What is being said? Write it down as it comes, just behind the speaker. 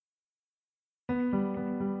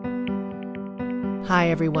Hi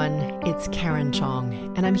everyone, it's Karen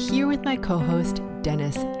Chong, and I'm here with my co-host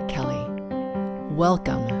Dennis Kelly.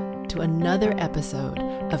 Welcome to another episode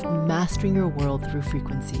of Mastering Your World Through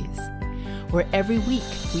Frequencies, where every week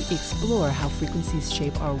we explore how frequencies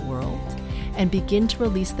shape our world and begin to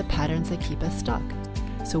release the patterns that keep us stuck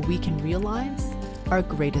so we can realize our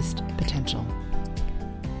greatest potential.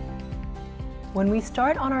 When we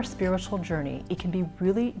start on our spiritual journey, it can be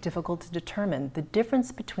really difficult to determine the difference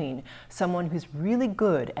between someone who's really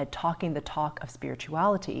good at talking the talk of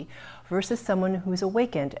spirituality versus someone who's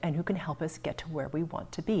awakened and who can help us get to where we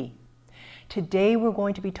want to be. Today, we're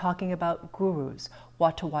going to be talking about gurus,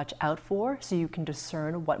 what to watch out for so you can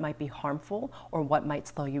discern what might be harmful or what might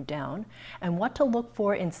slow you down, and what to look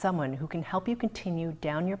for in someone who can help you continue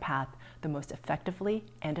down your path the most effectively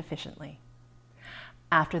and efficiently.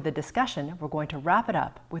 After the discussion, we're going to wrap it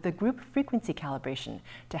up with a group frequency calibration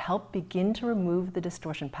to help begin to remove the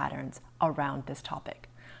distortion patterns around this topic.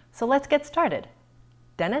 So let's get started.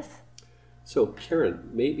 Dennis? So Karen,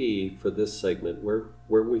 maybe for this segment, where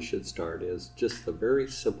we should start is just the very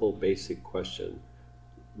simple, basic question.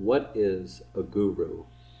 What is a guru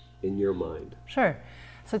in your mind? Sure.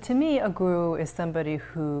 So to me, a guru is somebody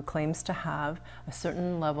who claims to have a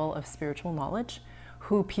certain level of spiritual knowledge,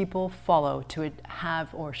 who people follow to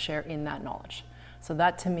have or share in that knowledge. So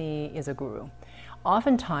that to me is a guru.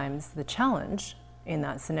 Oftentimes the challenge in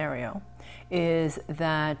that scenario is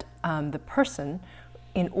that the person,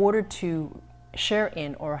 in order to share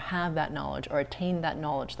in or have that knowledge or attain that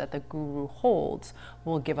knowledge that the guru holds,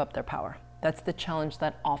 will give up their power. That's the challenge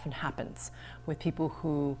that often happens with people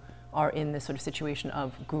who are in this sort of situation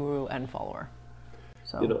of guru and follower.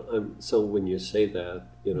 So, so when you say that,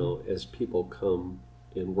 as people come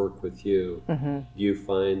and work with you, do you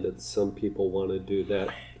find that some people want to do that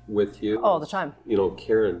with you? All the time.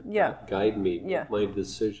 Karen, Yeah. guide me, Yeah. make my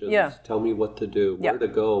decisions, Yeah. tell me what to do, Yeah. where to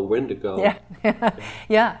go, when to go. Yeah,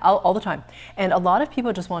 yeah, all the time. And a lot of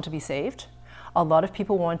people just want to be saved. A lot of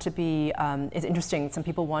people want to be, it's interesting, some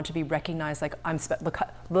people want to be recognized like,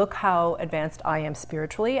 look how advanced I am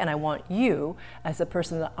spiritually, and I want you, as a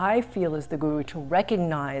person that I feel is the guru, to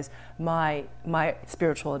recognize my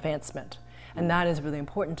spiritual advancement. And that is really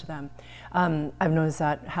important to them. I've noticed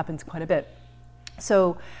that happens quite a bit.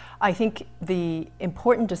 So I think the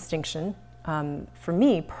important distinction for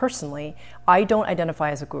me personally, I don't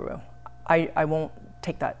identify as a guru. I won't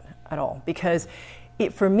take that at all, because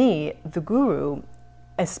for me, the guru,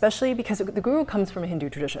 especially because the guru comes from a Hindu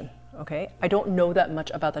tradition, okay? I don't know that much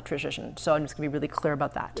about that tradition, so I'm just gonna be really clear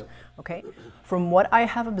about that, Yep. okay? From what I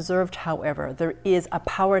have observed, however, there is a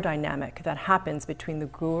power dynamic that happens between the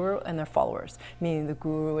guru and their followers, meaning the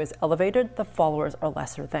guru is elevated, the followers are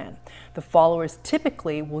lesser than. The followers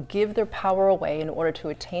typically will give their power away in order to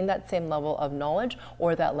attain that same level of knowledge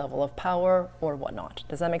or that level of power or whatnot.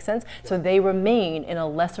 Does that make sense? Yep. So they remain in a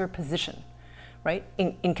lesser position, right,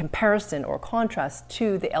 in comparison or contrast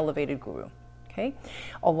to the elevated guru, okay?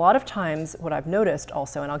 A lot of times what I've noticed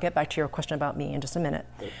also, and I'll get back to your question about me in just a minute,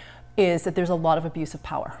 is that there's a lot of abuse of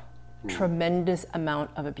power, tremendous amount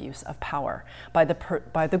of abuse of power by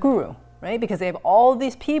the guru, right? Because they have all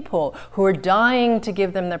these people who are dying to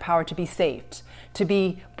give them their power to be saved, to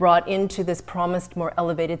be brought into this promised more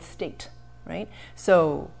elevated state, right?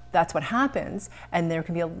 So that's what happens, and there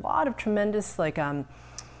can be a lot of tremendous like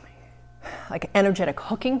energetic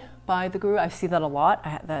hooking by the guru. I see that a lot.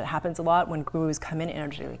 That happens a lot when gurus come in and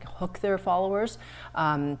energetically hook their followers.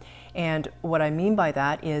 And what I mean by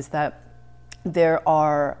that is that there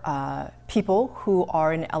are people who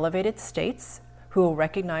are in elevated states, who are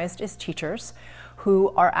recognized as teachers, who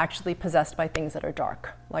are actually possessed by things that are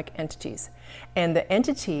dark, like entities. And the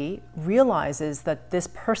entity realizes that this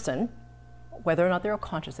person, whether or not they're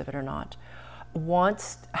conscious of it or not,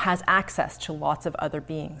 has access to lots of other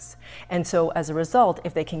beings. And so as a result,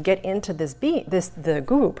 if they can get into the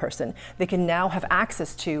guru person, they can now have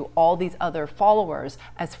access to all these other followers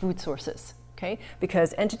as food sources, okay?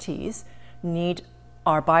 Because entities need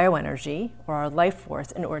our bioenergy or our life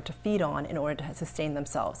force in order to feed on, in order to sustain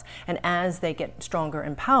themselves. And as they get stronger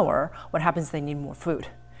in power, what happens is they need more food.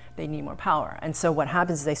 They need more power. And so what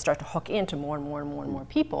happens is they start to hook into more and more and more and more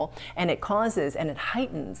people, and it causes and it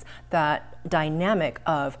heightens that dynamic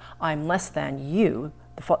of I'm less than you,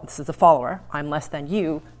 this is the follower, I'm less than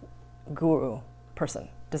you, guru person.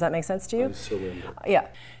 Does that make sense to you? I surrender. Yeah.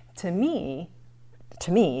 To me,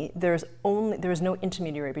 there is no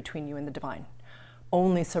intermediary between you and the divine.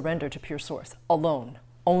 Only surrender to pure source, alone.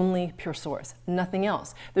 Only pure source, nothing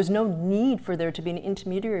else. There's no need for there to be an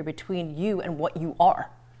intermediary between you and what you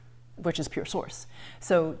are, which is pure source.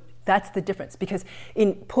 So That's the difference, because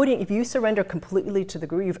if you surrender completely to the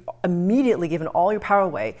guru, you've immediately given all your power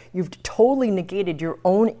away. You've totally negated your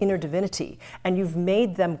own inner divinity, and you've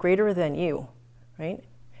made them greater than you, right?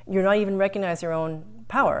 You're not even recognizing your own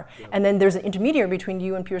power. Yeah. And then there's an intermediary between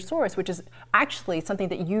you and pure source, which is actually something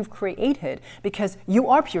that you've created, because you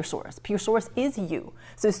are pure source. Pure source is you.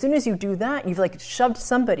 So as soon as you do that, you've like shoved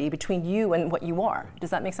somebody between you and what you are. Does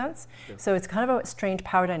that make sense? Yeah. So it's kind of a strange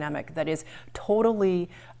power dynamic that is totally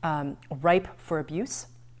ripe for abuse.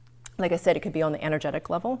 Like I said, it could be on the energetic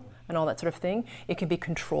level and all that sort of thing. It can be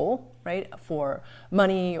control, right, for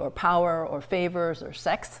money or power or favors or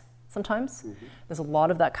sex sometimes. Mm-hmm. There's a lot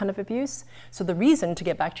of that kind of abuse. So the reason, to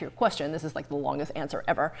get back to your question, this is like the longest answer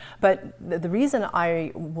ever, but the reason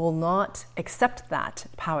I will not accept that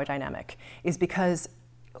power dynamic is because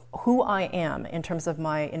who I am in terms of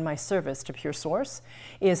in my service to pure source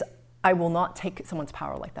is I will not take someone's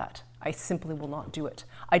power like that. I simply will not do it.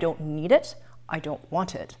 I don't need it. I don't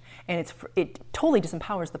want it. And it totally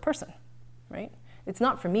disempowers the person, right? It's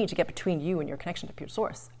not for me to get between you and your connection to pure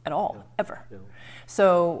source at all, ever. Yeah.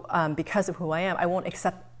 So because of who I am, I won't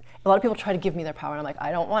accept. A lot of people try to give me their power, and I'm like,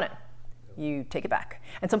 I don't want it. You take it back.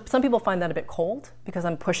 And some people find that a bit cold, because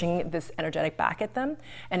I'm pushing this energetic back at them.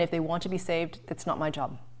 And if they want to be saved, it's not my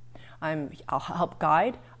job. I'll help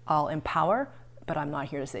guide, I'll empower, but I'm not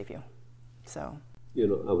here to save you. So.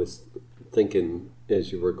 I was thinking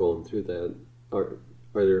as you were going through that, are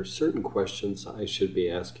there certain questions I should be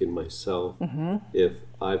asking myself if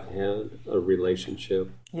I've had a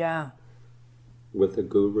relationship with a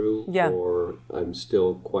guru, or I'm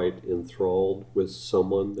still quite enthralled with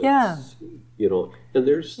someone that's, and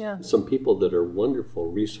there's some people that are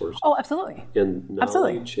wonderful resources. Oh, absolutely. And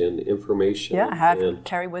knowledge and information. Yeah,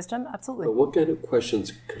 carry wisdom, absolutely. But what kind of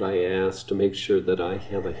questions could I ask to make sure that I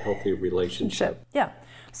have a healthy relationship? Yeah.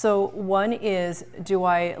 So one is, do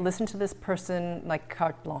I listen to this person like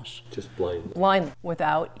carte blanche? Just blindly. Blindly,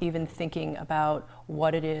 without even thinking about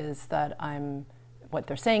what it is what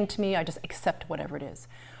they're saying to me. I just accept whatever it is.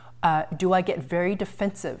 Do I get very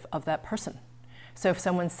defensive of that person? So if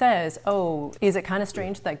someone says, oh, is it kind of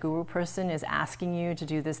strange that guru person is asking you to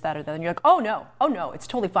do this, that, or that? And you're like, oh no, it's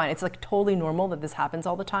totally fine. It's like totally normal that this happens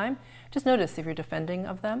all the time. Just notice if you're defending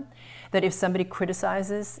of them, that if somebody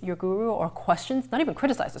criticizes your guru or questions, not even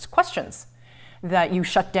criticizes, questions, that you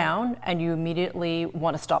shut down and you immediately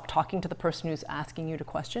want to stop talking to the person who's asking you to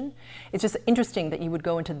question. It's just interesting that you would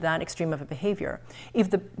go into that extreme of a behavior,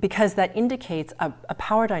 because that indicates a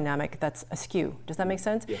power dynamic that's askew. Does that make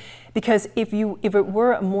sense? Yeah. Because if it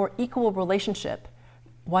were a more equal relationship,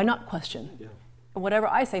 why not question? Yeah. Whatever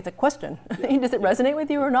I say, it's a question. Yeah. Does it resonate with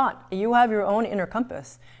you or not? You have your own inner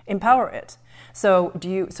compass. Empower it. So do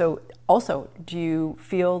you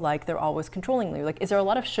feel like they're always controlling you? Like, is there a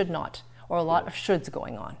lot of should not? Or a lot of shoulds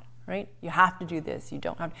going on, right? You have to do this, you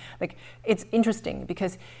don't have to. Like, it's interesting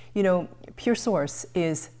because, pure source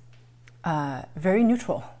is very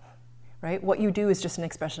neutral, right? What you do is just an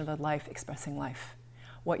expression of a life expressing life.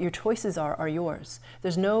 What your choices are yours.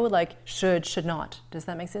 There's no like should not. Does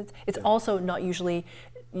that make sense? It's also not usually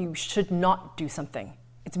you should not do something.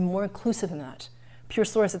 It's more inclusive than that. Pure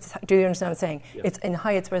source, do you understand what I'm saying? Yeah. It's in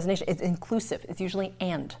Hyatt's resonation, it's inclusive. It's usually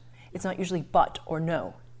and. It's not usually but or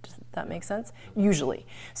no. Does that make sense? Usually.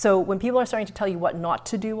 So when people are starting to tell you what not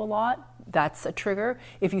to do a lot, that's a trigger.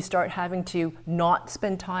 If you start having to not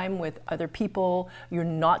spend time with other people, you're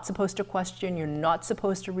not supposed to question, you're not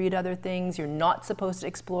supposed to read other things, you're not supposed to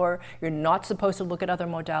explore, you're not supposed to look at other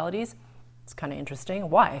modalities, it's kind of interesting.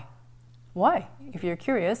 Why? If you're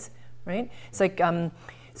curious, right? It's like,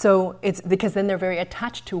 so it's because then they're very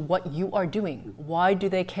attached to what you are doing. Why do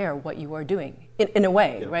they care what you are doing? In a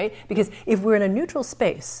way, right? Because if we're in a neutral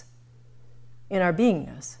space in our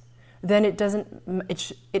beingness, then it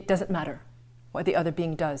doesn't matter what the other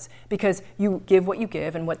being does, because you give what you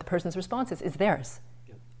give, and what the person's response is theirs.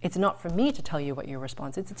 It's not for me to tell you what your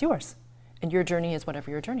response is, it's yours. And your journey is whatever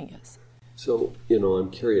your journey is. So, I'm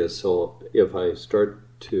curious. So if I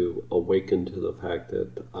start to awaken to the fact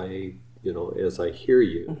that I, as I hear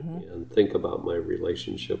you and think about my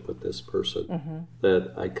relationship with this person,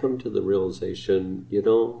 that I come to the realization,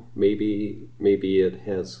 maybe it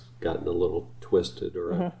has gotten a little twisted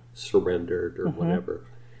or surrendered or whatever.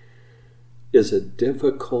 Is it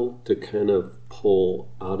difficult to kind of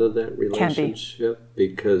pull out of that relationship?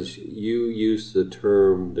 Because you use the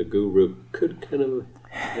term, the guru could kind of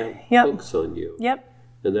have hooks on you. Yep.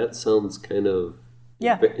 And that sounds kind of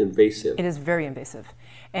invasive. It is very invasive.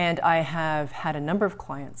 And I have had a number of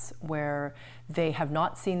clients where they have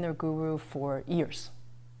not seen their guru for years,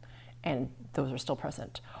 and those are still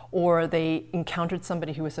present. Or they encountered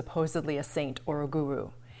somebody who was supposedly a saint or a guru,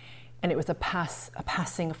 and it was a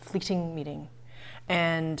passing, fleeting meeting.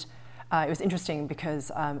 And it was interesting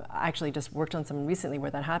because I actually just worked on someone recently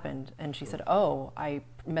where that happened. And she said, oh, I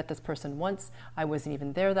met this person once. I wasn't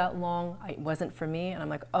even there that long. It wasn't for me. And I'm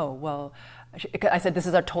like, oh, well, I said, this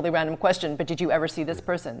is a totally random question, but did you ever see this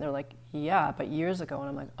person? They're like, yeah, but years ago. And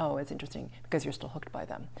I'm like, oh, it's interesting because you're still hooked by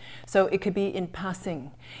them. So it could be in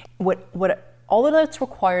passing. All of that's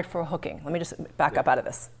required for hooking. Let me just back up out of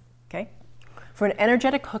this, okay? For an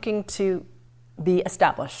energetic hooking to be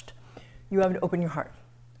established, you have to open your heart.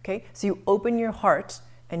 Okay, so you open your heart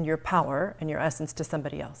and your power and your essence to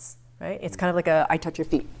somebody else, right? It's kind of like I touch your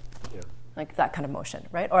feet, like that kind of motion,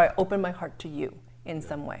 right? Or I open my heart to you in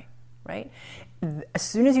some way, right? As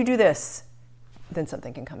soon as you do this, then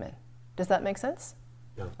something can come in. Does that make sense?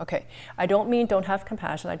 Yeah. Okay, I don't mean don't have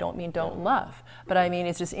compassion, I don't mean don't love, but I mean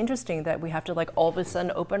it's just interesting that we have to like all of a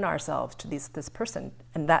sudden open ourselves to this person,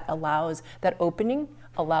 and that opening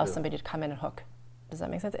allows somebody to come in and hook. Does that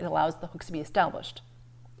make sense? It allows the hooks to be established.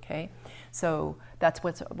 Okay, so that's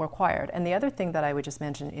what's required. And the other thing that I would just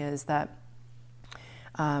mention is that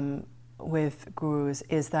with gurus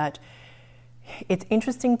is that it's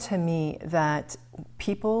interesting to me that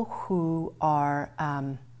people who are,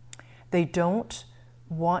 they don't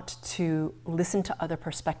want to listen to other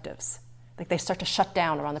perspectives. Like they start to shut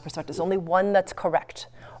down around the perspectives. Only one that's correct,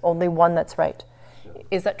 only one that's right.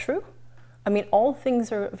 Is that true? I mean, all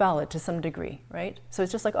things are valid to some degree, right? So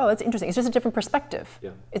it's just like, oh, that's interesting. It's just a different perspective. Yeah.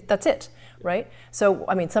 That's it, right? So,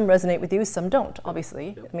 I mean, some resonate with you, some don't,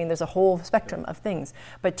 obviously. Yeah. I mean, there's a whole spectrum of things.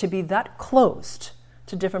 But to be that closed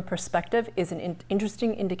to different perspective is an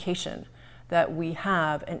interesting indication that we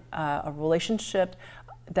have a relationship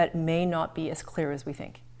that may not be as clear as we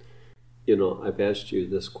think. You know, I've asked you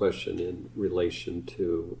this question in relation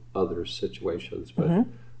to other situations, but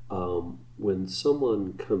when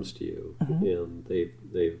someone comes to you and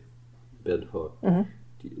they've been hooked,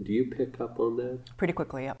 do you pick up on that? Pretty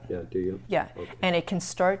quickly, yeah. Yeah, do you? Yeah, okay. And it can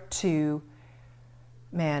start to,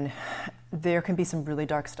 man, there can be some really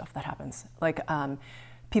dark stuff that happens. Like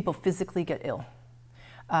people physically get ill.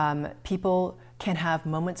 People can have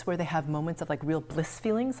moments where they have moments of like real bliss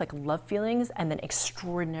feelings, like love feelings, and then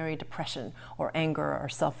extraordinary depression or anger or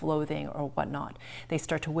self-loathing or whatnot. They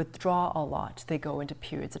start to withdraw a lot. They go into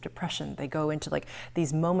periods of depression. They go into like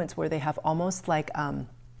these moments where they have almost like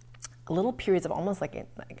little periods of almost like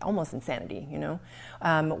almost insanity, you know,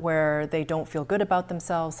 where they don't feel good about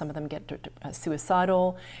themselves. Some of them get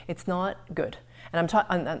suicidal. It's not good. And I'm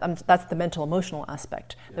talking. That's the mental, emotional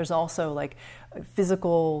aspect. Yeah. There's also like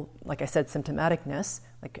physical, like I said, symptomaticness,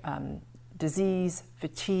 like disease,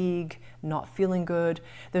 fatigue, not feeling good.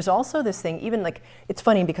 There's also this thing. Even like it's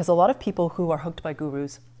funny because a lot of people who are hooked by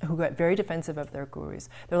gurus, who get very defensive of their gurus,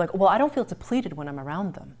 they're like, well, I don't feel depleted when I'm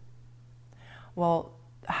around them. Well,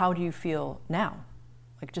 how do you feel now?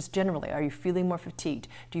 Like just generally, are you feeling more fatigued?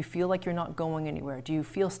 Do you feel like you're not going anywhere? Do you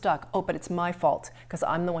feel stuck? Oh, but it's my fault because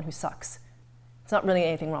I'm the one who sucks. It's not really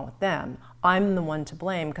anything wrong with them. I'm the one to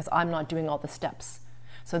blame because I'm not doing all the steps.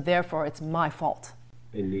 So therefore, it's my fault.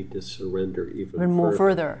 I need to surrender even more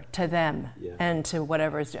further to them and to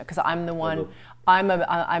whatever is because I'm the one. I'm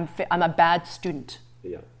a bad student.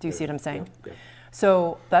 Yeah. Do you see what I'm saying? Yeah.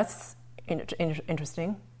 So that's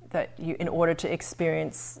interesting. That you, in order to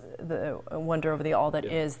experience the wonder over the all that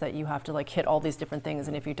is, that you have to like hit all these different things,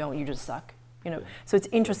 and if you don't, you just suck. You know. Yeah. So it's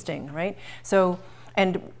interesting, right? So,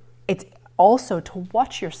 and it's also to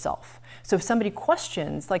watch yourself. So if somebody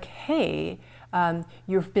questions, like, hey,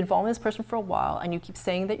 you've been following this person for a while and you keep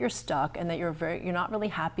saying that you're stuck and that you're not really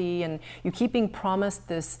happy and you keep being promised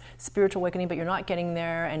this spiritual awakening, but you're not getting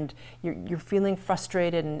there and you're feeling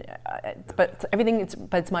frustrated and but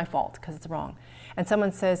it's my fault because it's wrong. And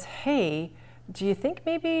someone says, hey, do you think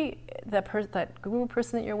maybe that guru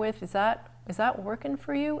person that you're with, is that working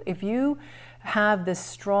for you? If you have this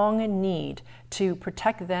strong need to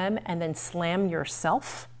protect them and then slam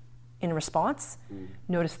yourself in response,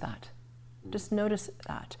 notice that. Just notice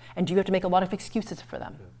that. And do you have to make a lot of excuses for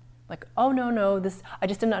them? Like, oh, no, I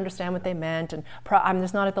just didn't understand what they meant, and I'm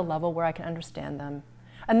just not at the level where I can understand them.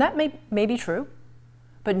 And that may be true,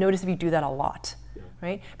 but notice if you do that a lot,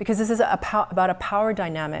 right? Because this is about a power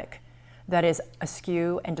dynamic that is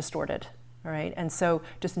askew and distorted, all right? And so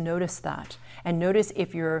just notice that. And notice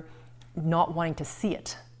if you're not wanting to see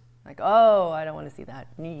it. Like, oh, I don't want to see that.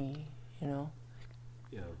 You know?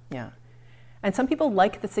 Yeah. And some people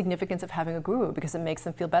like the significance of having a guru because it makes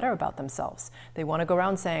them feel better about themselves. They want to go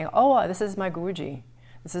around saying, oh, this is my Guruji.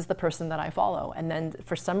 This is the person that I follow. And then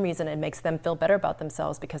for some reason, it makes them feel better about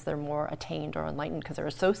themselves because they're more attained or enlightened because they're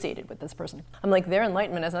associated with this person. I'm like, their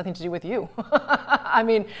enlightenment has nothing to do with you. I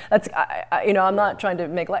mean, I'm not trying to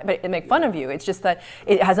make fun of you. It's just that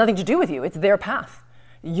it has nothing to do with you. It's their path.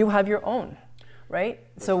 You have your own, right?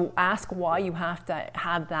 So ask why you have to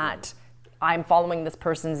have that. I'm following this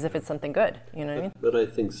person as if it's something good. You know what I mean? But I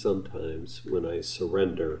think sometimes when I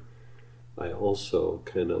surrender, I also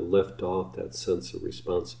kind of lift off that sense of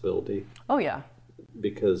responsibility. Oh, yeah.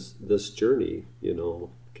 Because this journey,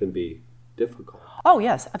 can be difficult. Oh,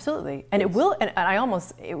 yes, absolutely. And it will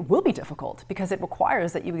be difficult because it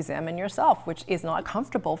requires that you examine yourself, which is not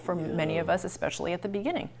comfortable for many of us, especially at the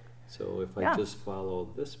beginning. So if I just follow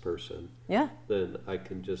this person, then I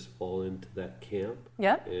can just fall into that camp.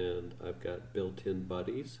 Yep. And I've got built-in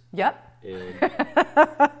buddies. Yep. And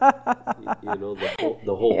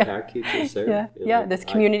the whole package is there. Yeah. This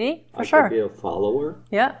community for sure. I can be a follower.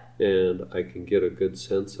 Yeah. And I can get a good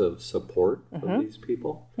sense of support from these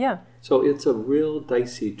people. Yeah. So it's a real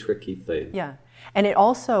dicey, tricky thing. Yeah. And it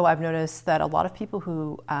also, I've noticed that a lot of people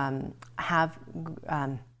who have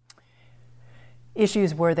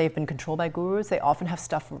issues where they've been controlled by gurus, they often have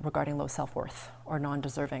stuff regarding low self-worth or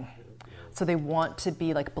non-deserving. So they want to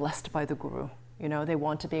be like blessed by the guru, they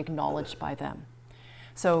want to be acknowledged by them.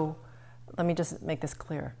 So let me just make this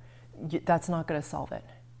clear. That's not going to solve it.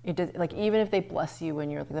 Even if they bless you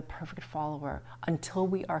and you're the perfect follower, until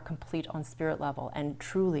we are complete on spirit level and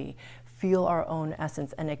truly feel our own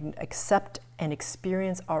essence and accept and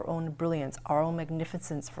experience our own brilliance, our own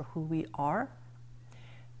magnificence for who we are,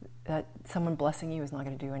 that someone blessing you is not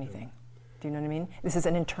going to do anything. Do you know what I mean? This is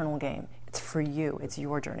an internal game. It's for you. It's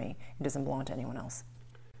your journey. It doesn't belong to anyone else.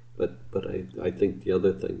 But I think the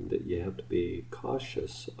other thing that you have to be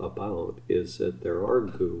cautious about is that there are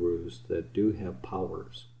gurus that do have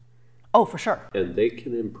powers. Oh, for sure. And they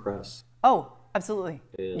can impress. Oh, absolutely.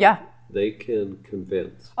 And yeah. They can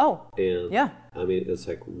convince. Oh, and yeah. I mean, it's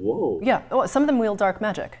like, whoa. Yeah. Oh, some of them wield dark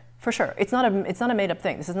magic. For sure. It's not a made-up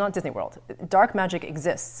thing. This is not Disney World. Dark magic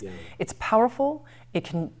exists. Yeah. It's powerful. It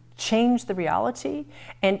can change the reality.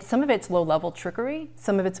 And some of it's low-level trickery.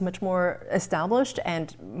 Some of it's much more established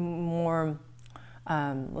and more,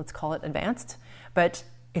 let's call it advanced. But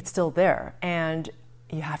it's still there. And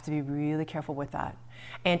you have to be really careful with that.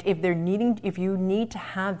 And if you need to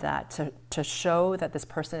have that to show that this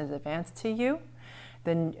person is advanced to you,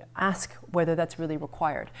 then ask whether that's really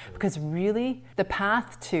required. Because really, the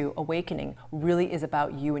path to awakening really is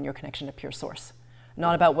about you and your connection to pure source,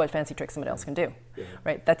 not about what fancy tricks somebody else can do,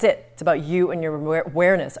 right? That's it. It's about you and your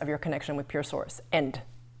awareness of your connection with pure source. And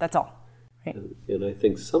that's all, right? And I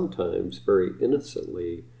think sometimes, very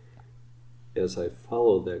innocently, as I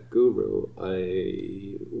follow that guru,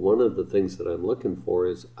 one of the things that I'm looking for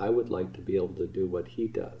is I would like to be able to do what he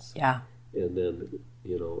does. Yeah. And then,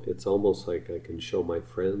 it's almost like I can show my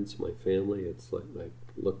friends, my family. It's like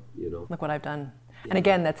look, Look what I've done. Yeah. And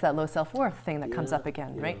again, that's that low self-worth thing that comes up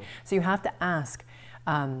again, right? So you have to ask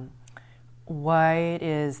why it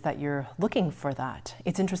is that you're looking for that.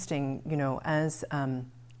 It's interesting, as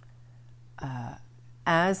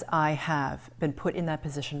I have been put in that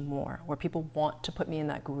position more, where people want to put me in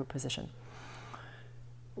that guru position,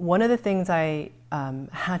 one of the things I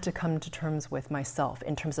had to come to terms with myself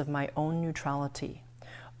in terms of my own neutrality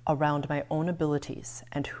around my own abilities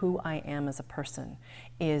and who I am as a person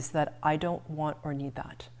is that I don't want or need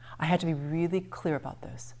that. I had to be really clear about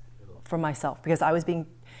this for myself because I was being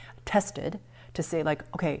tested to say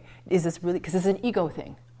okay, is this really, because it's an ego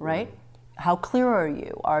thing, right? How clear are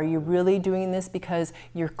you? Are you really doing this because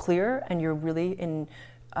you're clear and you're really in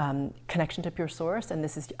connection to pure source and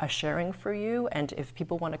this is a sharing for you, and if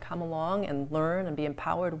people want to come along and learn and be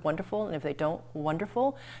empowered, wonderful, and if they don't,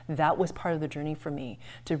 wonderful. That was part of the journey for me,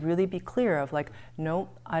 to really be clear of no,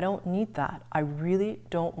 I don't need that. I really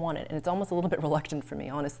don't want it. And it's almost a little bit reluctant for me,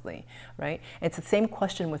 honestly, right? And it's the same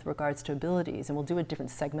question with regards to abilities, and we'll do a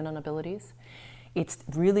different segment on abilities. It's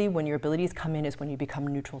really when your abilities come in is when you become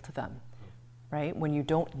neutral to them. Right? When you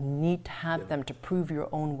don't need to have them to prove your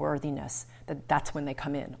own worthiness, that's when they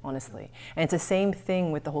come in, honestly. And it's the same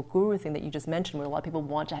thing with the whole guru thing that you just mentioned, where a lot of people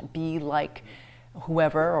want to be like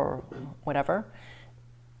whoever or whatever.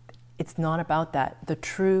 It's not about that.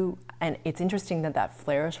 And it's interesting that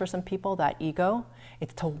flares for some people, that ego.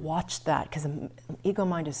 It's to watch that, because the ego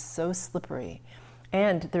mind is so slippery.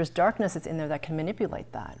 And there's darkness that's in there that can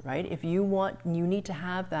manipulate that, right? If you need to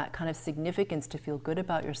have that kind of significance to feel good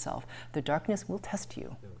about yourself, the darkness will test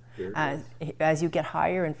you. As you get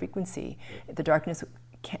higher in frequency, the darkness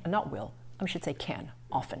can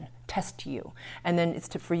often test you. And then it's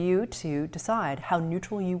for you to decide how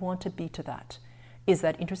neutral you want to be to that. Is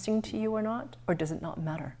that interesting to you or not? Or does it not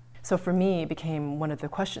matter? So for me, it became one of the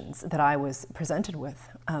questions that I was presented with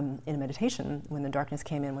in meditation when the darkness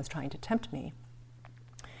came in, was trying to tempt me.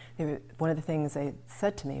 One of the things they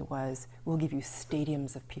said to me was, we'll give you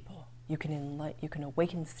stadiums of people. You can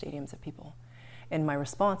awaken stadiums of people. And my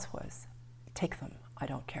response was, take them, I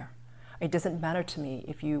don't care. It doesn't matter to me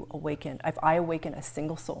if I awaken a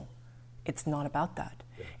single soul. It's not about that.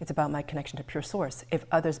 Yeah. It's about my connection to pure source. If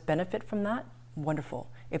others benefit from that,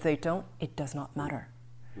 wonderful. If they don't, it does not matter.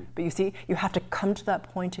 But you see, you have to come to that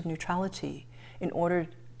point of neutrality in order,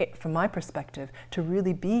 from my perspective, to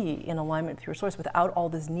really be in alignment with your source without all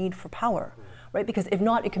this need for power, right? Because if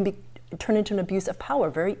not, it can turn into an abuse of power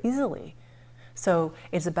very easily. So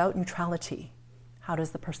it's about neutrality. How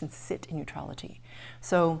does the person sit in neutrality?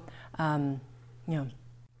 So,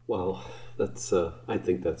 Well, I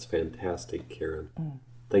think that's fantastic, Karen.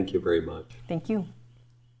 Thank you very much. Thank you.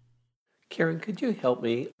 Karen, could you help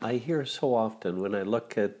me? I hear so often when I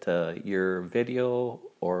look at your video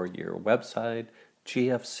or your website,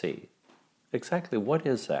 GFC. Exactly what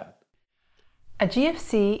is that? A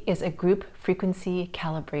GFC is a group frequency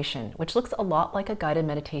calibration, which looks a lot like a guided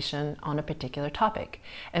meditation on a particular topic.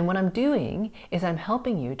 And what I'm doing is I'm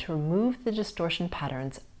helping you to remove the distortion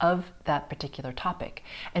patterns of that particular topic.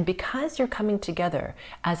 And because you're coming together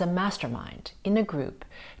as a mastermind in a group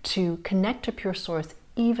to connect to pure source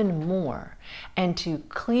even more and to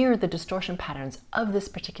clear the distortion patterns of this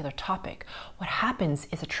particular topic, what happens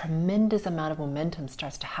is a tremendous amount of momentum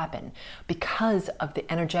starts to happen because of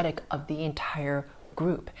the energetic of the entire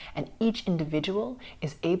group, and each individual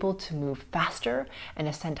is able to move faster and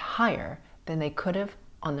ascend higher than they could have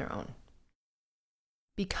on their own.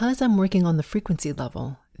 Because I'm working on the frequency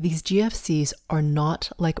level, these GFCs are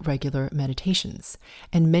not like regular meditations,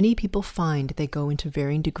 and many people find they go into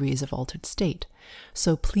varying degrees of altered state.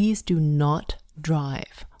 So please do not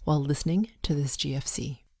drive while listening to this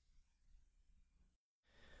GFC.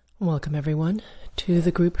 Welcome everyone to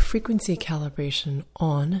the group frequency calibration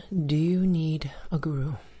on Do You Need a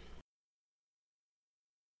Guru?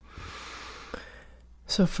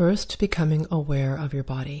 So first, becoming aware of your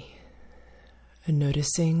body and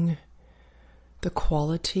noticing the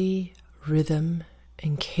quality, rhythm,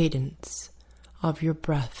 and cadence of your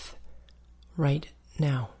breath right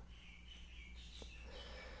now.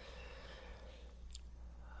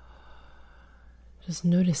 Just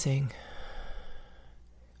noticing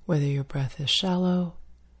whether your breath is shallow,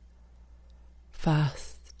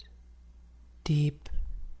 fast, deep,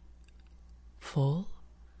 full,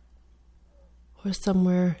 or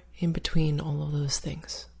somewhere in between all of those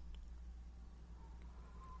things.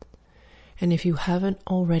 And if you haven't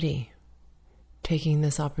already, taking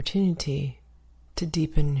this opportunity to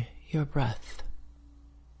deepen your breath.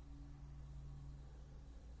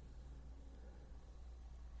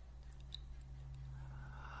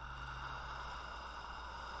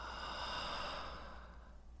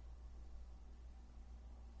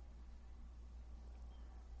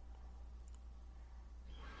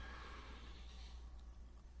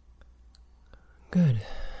 Good.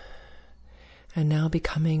 And now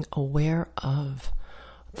becoming aware of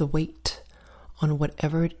the weight on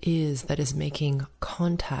whatever it is that is making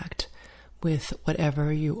contact with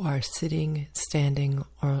whatever you are sitting, standing,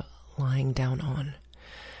 or lying down on.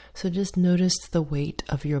 So just notice the weight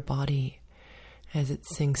of your body as it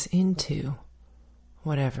sinks into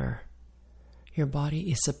whatever your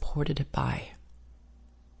body is supported by.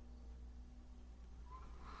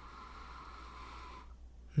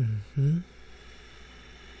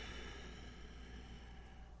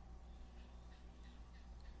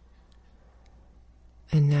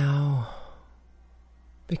 And now,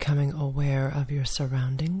 becoming aware of your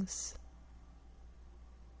surroundings,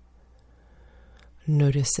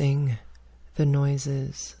 noticing the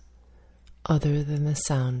noises other than the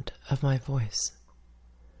sound of my voice,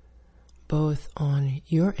 both on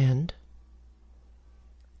your end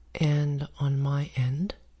and on my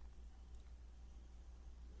end.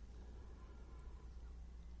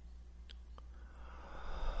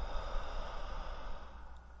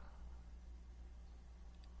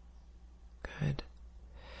 Good.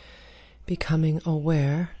 Becoming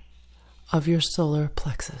aware of your solar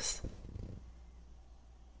plexus,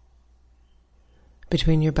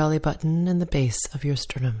 between your belly button and the base of your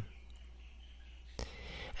sternum.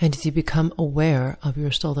 And as you become aware of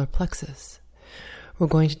your solar plexus, we're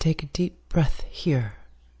going to take a deep breath here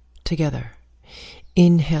together,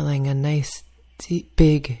 inhaling a nice,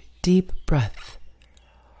 big, deep breath,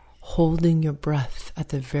 holding your breath at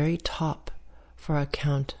the very top for a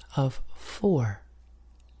count of 4.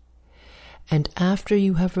 And after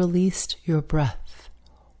you have released your breath,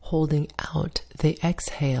 holding out the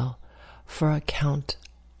exhale for a count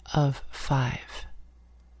of 5.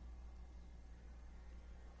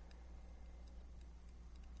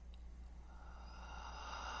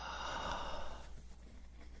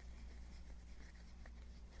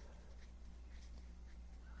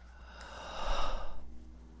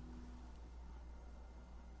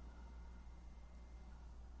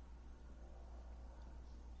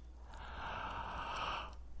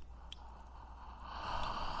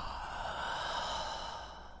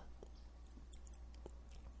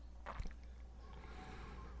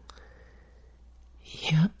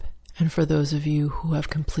 Yep, and for those of you who have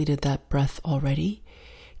completed that breath already,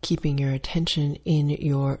 keeping your attention in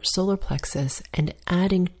your solar plexus and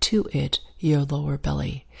adding to it your lower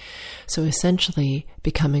belly. So essentially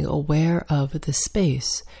becoming aware of the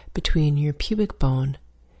space between your pubic bone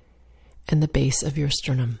and the base of your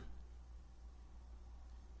sternum.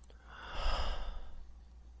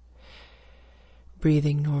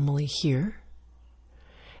 Breathing normally here.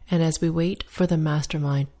 And as we wait for the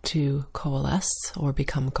mastermind to coalesce or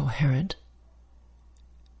become coherent,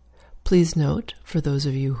 please note, for those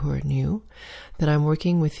of you who are new, that I'm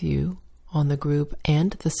working with you on the group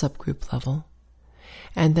and the subgroup level,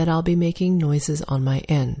 and that I'll be making noises on my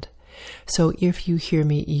end. So if you hear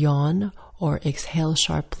me yawn or exhale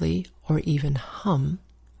sharply or even hum,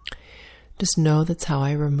 just know that's how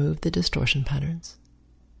I remove the distortion patterns.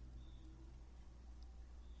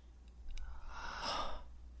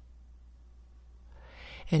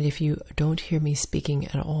 And if you don't hear me speaking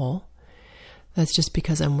at all, that's just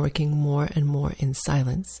because I'm working more and more in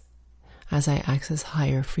silence as I access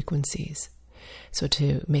higher frequencies. So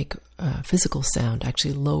to make physical sound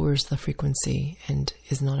actually lowers the frequency and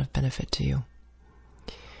is not of benefit to you.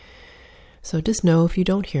 So just know if you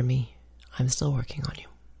don't hear me, I'm still working on you.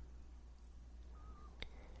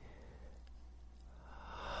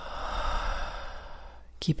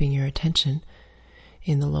 Keeping your attention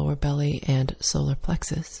in the lower belly and solar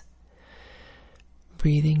plexus.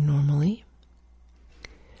 Breathing normally.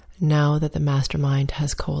 Now that the mastermind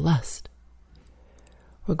has coalesced,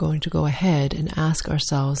 we're going to go ahead and ask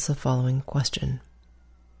ourselves the following question.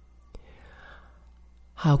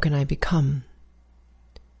 How can I become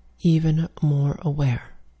even more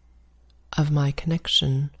aware of my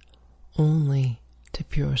connection only to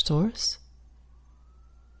pure source?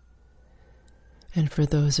 And for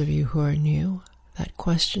those of you who are new, that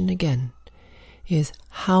question again is,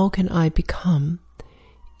 how can I become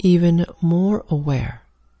even more aware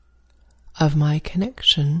of my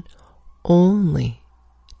connection only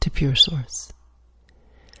to pure source?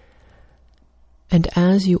 And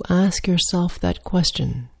as you ask yourself that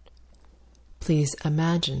question, please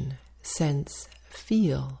imagine, sense,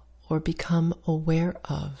 feel, or become aware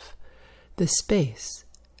of the space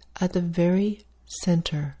at the very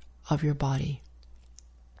center of your body.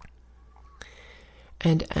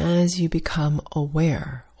 And as you become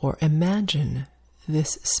aware or imagine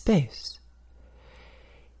this space,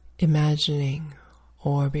 imagining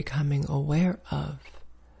or becoming aware of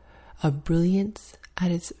a brilliance at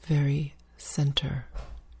its very center.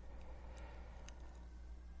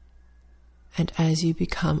 And as you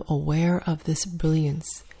become aware of this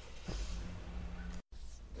brilliance,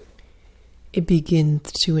 it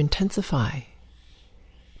begins to intensify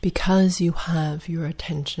because you have your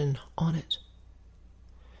attention on it.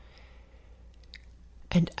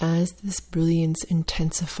 And as this brilliance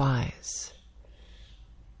intensifies,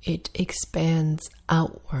 it expands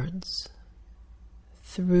outwards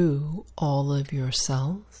through all of your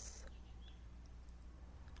cells,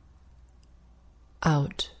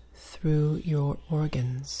 out through your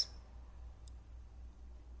organs,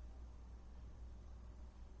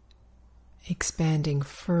 expanding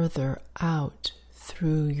further out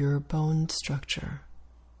through your bone structure,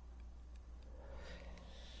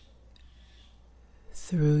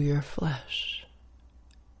 through your flesh,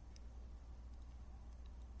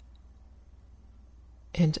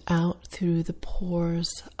 and out through the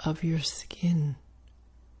pores of your skin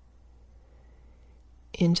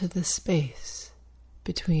into the space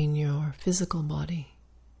between your physical body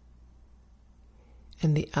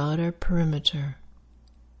and the outer perimeter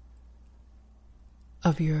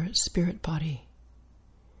of your spirit body,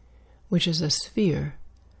 which is a sphere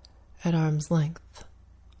at arm's length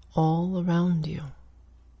all around you.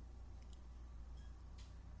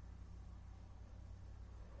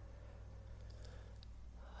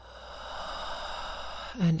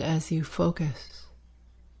 And as you focus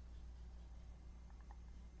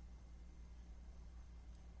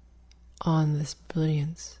on this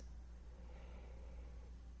brilliance,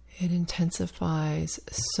 it intensifies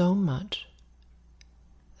so much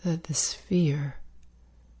that the sphere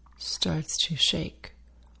starts to shake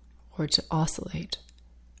or to oscillate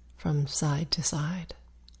from side to side.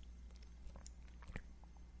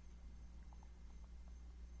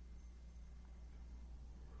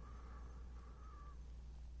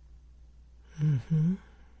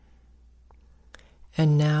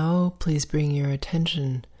 And now please bring your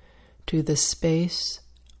attention to the space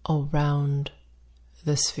around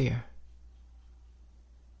the sphere.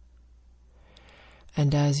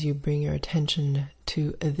 And as you bring your attention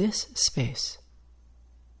to this space,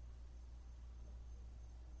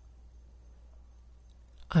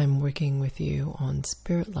 I'm working with you on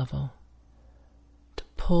spirit level to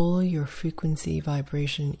pull your frequency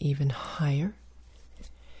vibration even higher,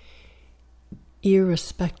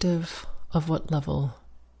 irrespective of what level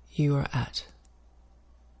you are at.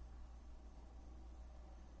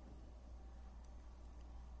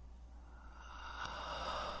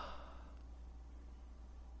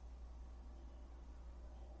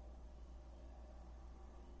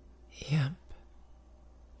 Yep.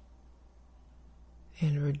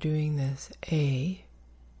 And we're doing this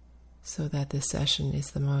so that this session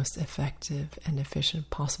is the most effective and efficient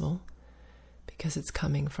possible, because it's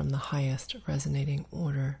coming from the highest resonating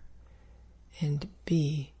order, and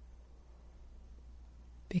B,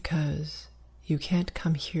 because you can't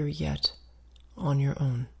come here yet on your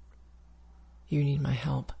own. You need my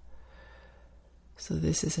help. So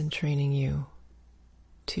this isn't training you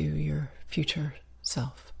to your future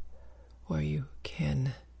self, where you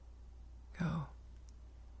can go.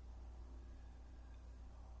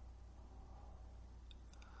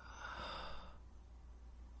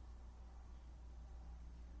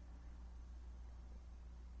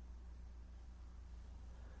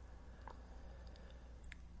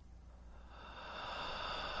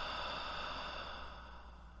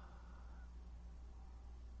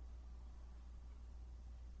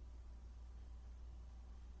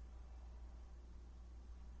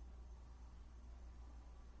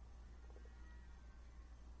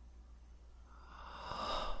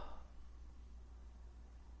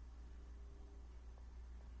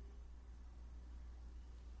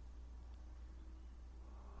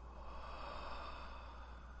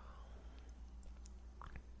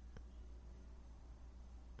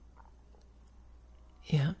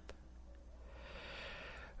 Yep.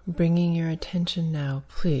 Bringing your attention now,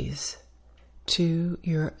 please, to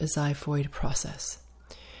your xiphoid process.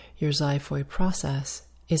 Your xiphoid process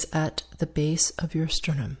is at the base of your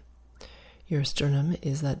sternum. Your sternum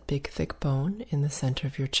is that big, thick bone in the center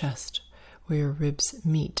of your chest, where your ribs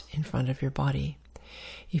meet in front of your body.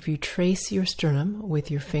 If you trace your sternum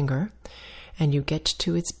with your finger and you get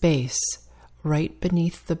to its base, right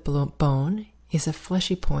beneath the bone is a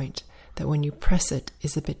fleshy point that when you press it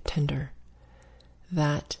is a bit tender.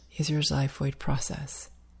 That is your xiphoid process.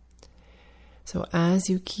 So as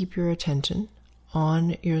you keep your attention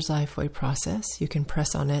on your xiphoid process, you can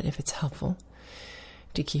press on it if it's helpful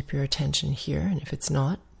to keep your attention here, and if it's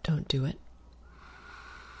not, don't do it.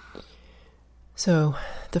 So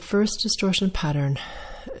the first distortion pattern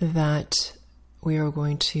that we are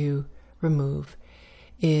going to remove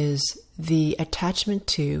is the attachment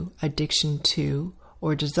to, addiction to,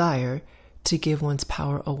 or desire to give one's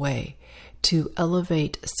power away, to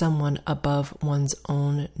elevate someone above one's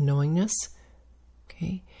own knowingness,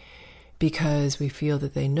 okay? Because we feel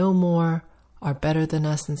that they know more, are better than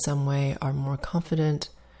us in some way, are more confident,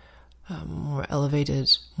 more elevated,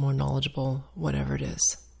 more knowledgeable, whatever it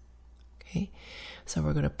is, okay? So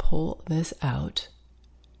we're going to pull this out.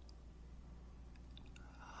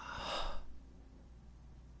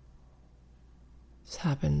 This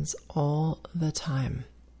happens all the time,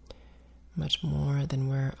 much more than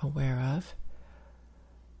we're aware of.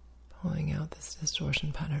 Pulling out this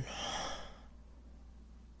distortion pattern.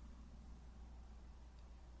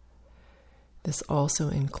 This also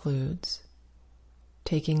includes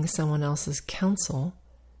taking someone else's counsel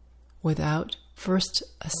without first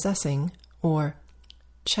assessing or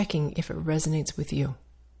checking if it resonates with you.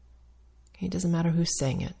 Okay, it doesn't matter who's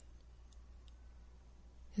saying it.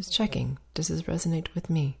 Just checking, does this resonate with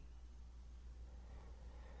me?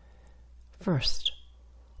 First.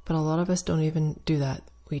 But a lot of us don't even do that.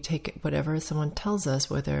 We take whatever someone tells us,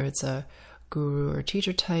 whether it's a guru or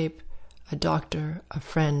teacher type, a doctor, a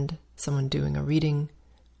friend, someone doing a reading,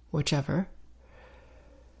 whichever,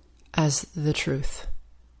 as the truth.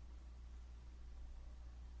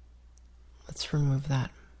 Let's remove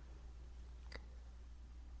that.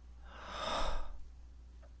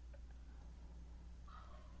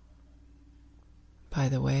 By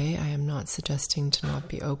the way, I am not suggesting to not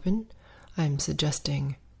be open. I am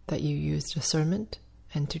suggesting that you use discernment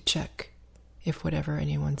and to check if whatever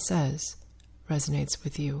anyone says resonates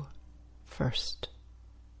with you first.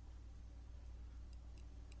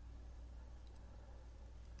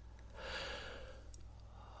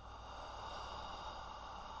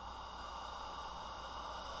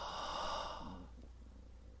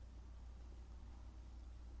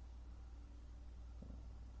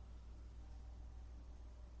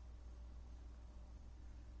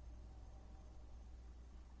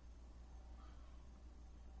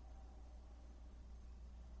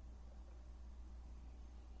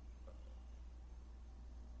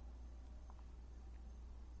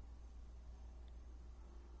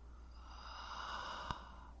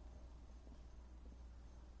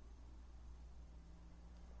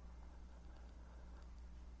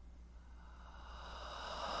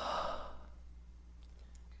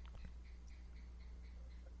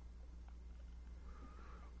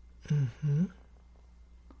 Mm-hmm.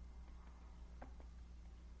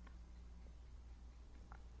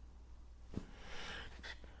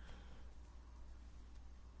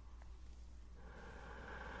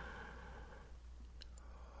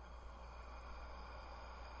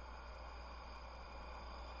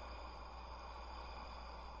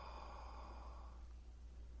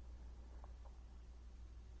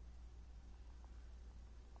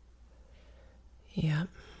 Yeah.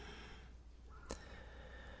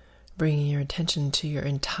 Bringing your attention to your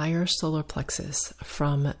entire solar plexus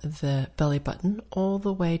from the belly button all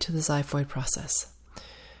the way to the xiphoid process.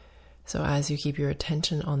 So as you keep your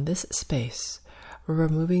attention on this space, we're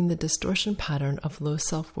removing the distortion pattern of low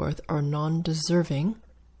self-worth or non-deserving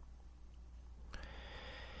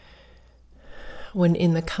when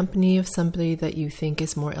in the company of somebody that you think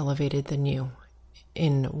is more elevated than you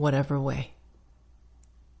in whatever way.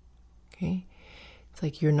 Okay? It's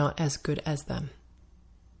like you're not as good as them.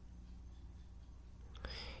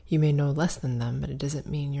 You may know less than them, but it doesn't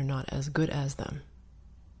mean you're not as good as them.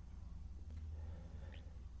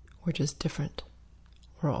 We're just different.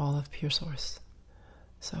 We're all of pure source.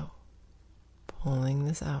 So, pulling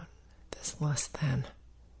this out, this less than.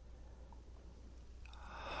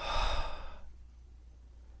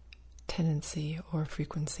 Tendency or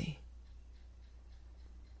frequency.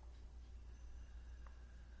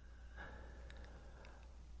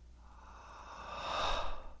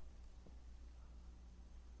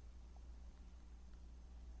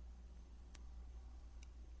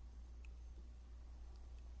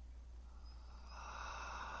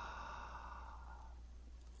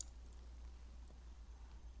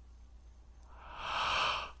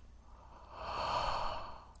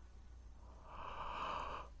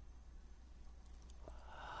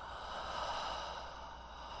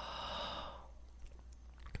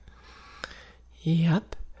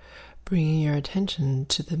 Yep. Bringing your attention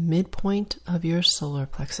to the midpoint of your solar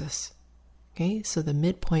plexus. Okay, so the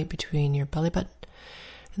midpoint between your belly button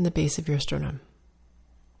and the base of your sternum,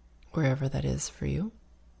 wherever that is for you.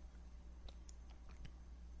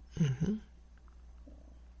 Mm-hmm.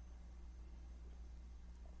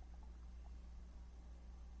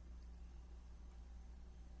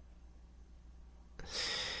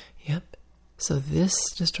 Yep. So this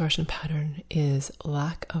distortion pattern is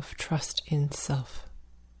lack of trust in self.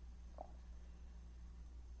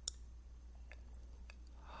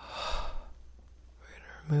 We're going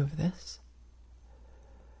to remove this.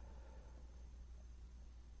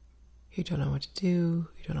 You don't know what to do,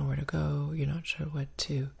 you don't know where to go, you're not sure what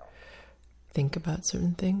to think about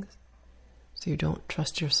certain things, so you don't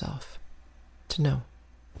trust yourself to know.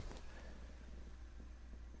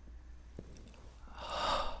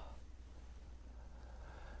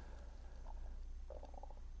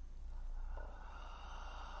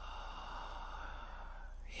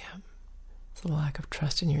 The lack of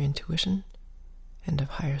trust in your intuition and of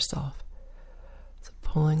higher self. So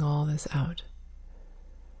pulling all this out.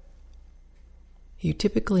 You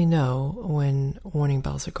typically know when warning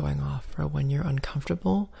bells are going off, or when you're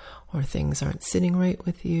uncomfortable, or things aren't sitting right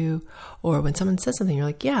with you, or when someone says something, you're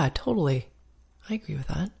like, yeah, totally. I agree with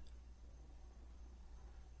that.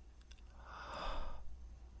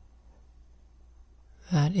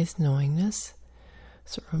 That is knowingness.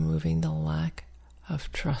 So removing the lack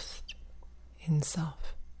of trust in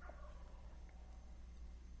self.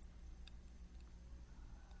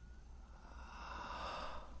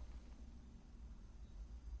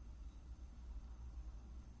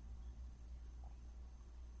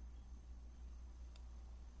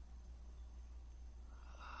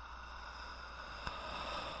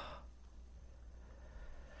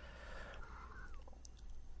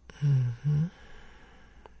 Mm-hmm.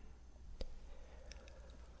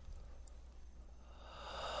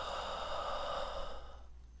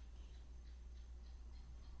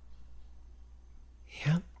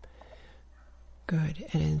 Yep. Good. Good.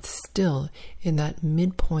 And it's still in that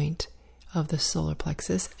midpoint of the solar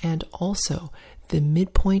plexus and also the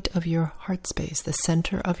midpoint of your heart space, the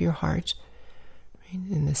center of your heart,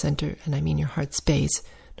 right? In the center, and I mean your heart space,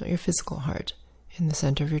 not your physical heart, in the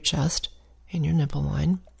center of your chest, in your nipple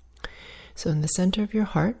line. So in the center of your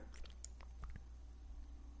heart,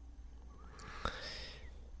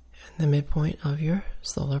 and the midpoint of your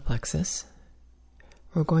solar plexus,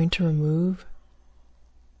 we're going to remove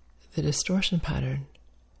the distortion pattern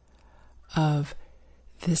of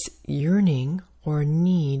this yearning or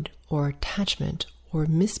need or attachment or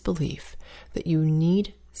misbelief that you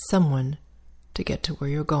need someone to get to where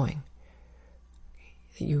you're going.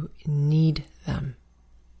 That you need them.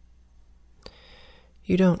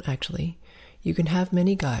 You don't actually. You can have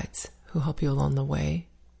many guides who help you along the way,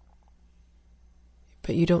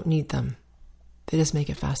 but you don't need them. They just make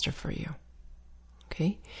it faster for you.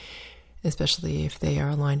 Okay? Especially if they are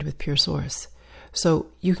aligned with pure source. So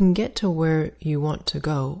you can get to where you want to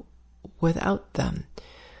go without them.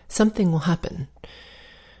 Something will happen.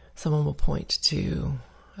 Someone will point to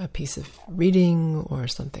a piece of reading or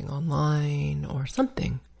something online or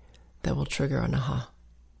something that will trigger an aha.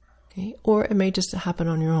 Okay? Or it may just happen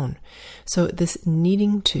on your own. So this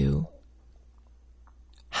needing to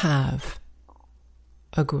have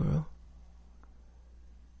a guru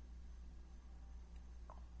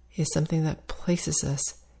is something that places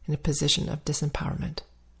us in a position of disempowerment.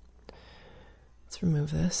 Let's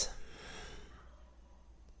remove this.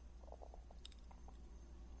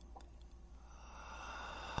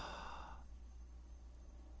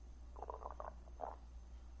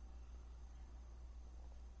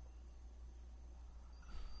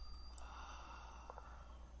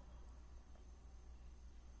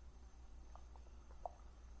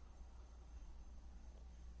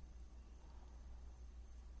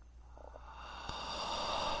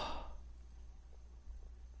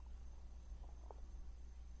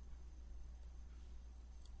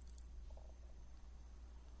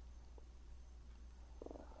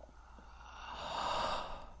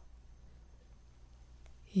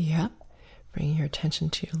 Yep. Bringing your attention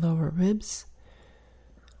to your lower ribs.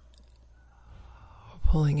 We're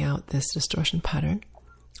pulling out this distortion pattern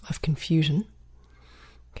of confusion,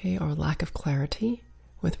 okay, or lack of clarity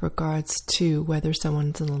with regards to whether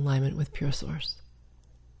someone's in alignment with pure source.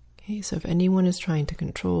 Okay, so if anyone is trying to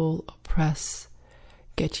control, oppress,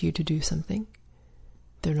 get you to do something,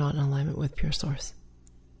 they're not in alignment with pure source.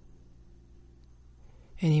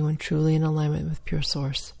 Anyone truly in alignment with pure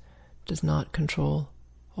source does not control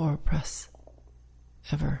or oppress,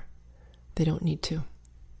 ever. They don't need to.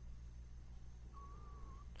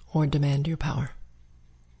 Or demand your power.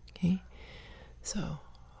 Okay? So,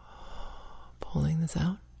 pulling this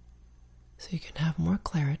out so you can have more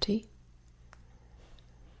clarity.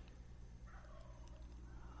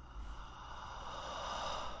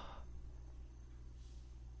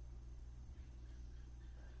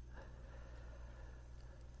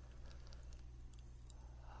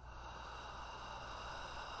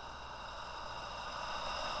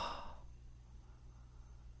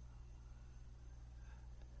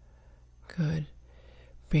 Good.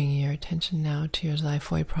 Bringing your attention now to your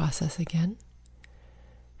xiphoid process again,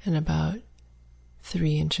 and about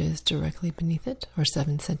 3 inches directly beneath it, or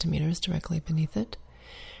 7 centimeters directly beneath it.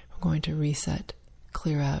 We're going to reset,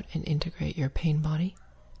 clear out, and integrate your pain body.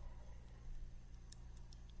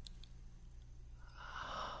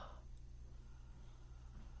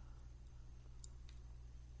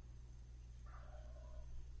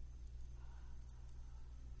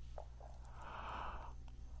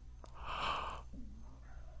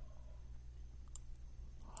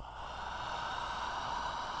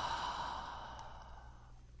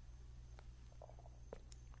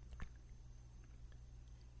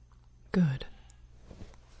 Good.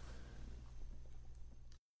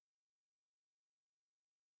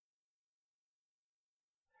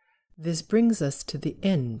 This brings us to the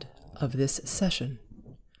end of this session.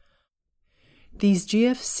 These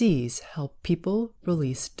GFCs help people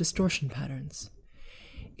release distortion patterns.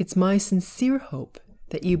 It's my sincere hope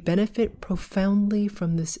that you benefit profoundly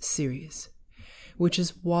from this series, which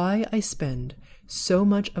is why I spend so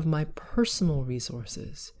much of my personal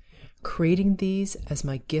resources creating these as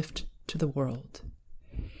my gift to the world.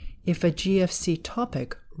 If a GFC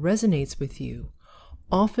topic resonates with you,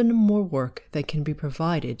 often more work that can be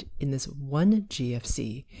provided in this one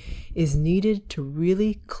GFC is needed to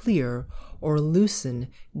really clear or loosen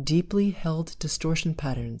deeply held distortion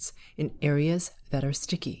patterns in areas that are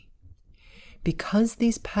sticky. Because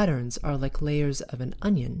these patterns are like layers of an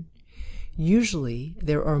onion, usually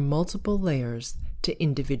there are multiple layers to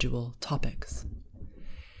individual topics.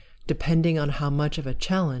 Depending on how much of a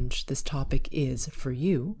challenge this topic is for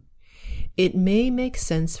you, it may make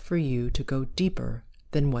sense for you to go deeper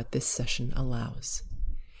than what this session allows.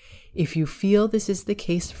 If you feel this is the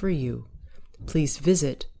case for you, please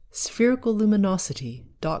visit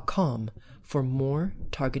sphericalluminosity.com for more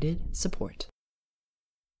targeted support.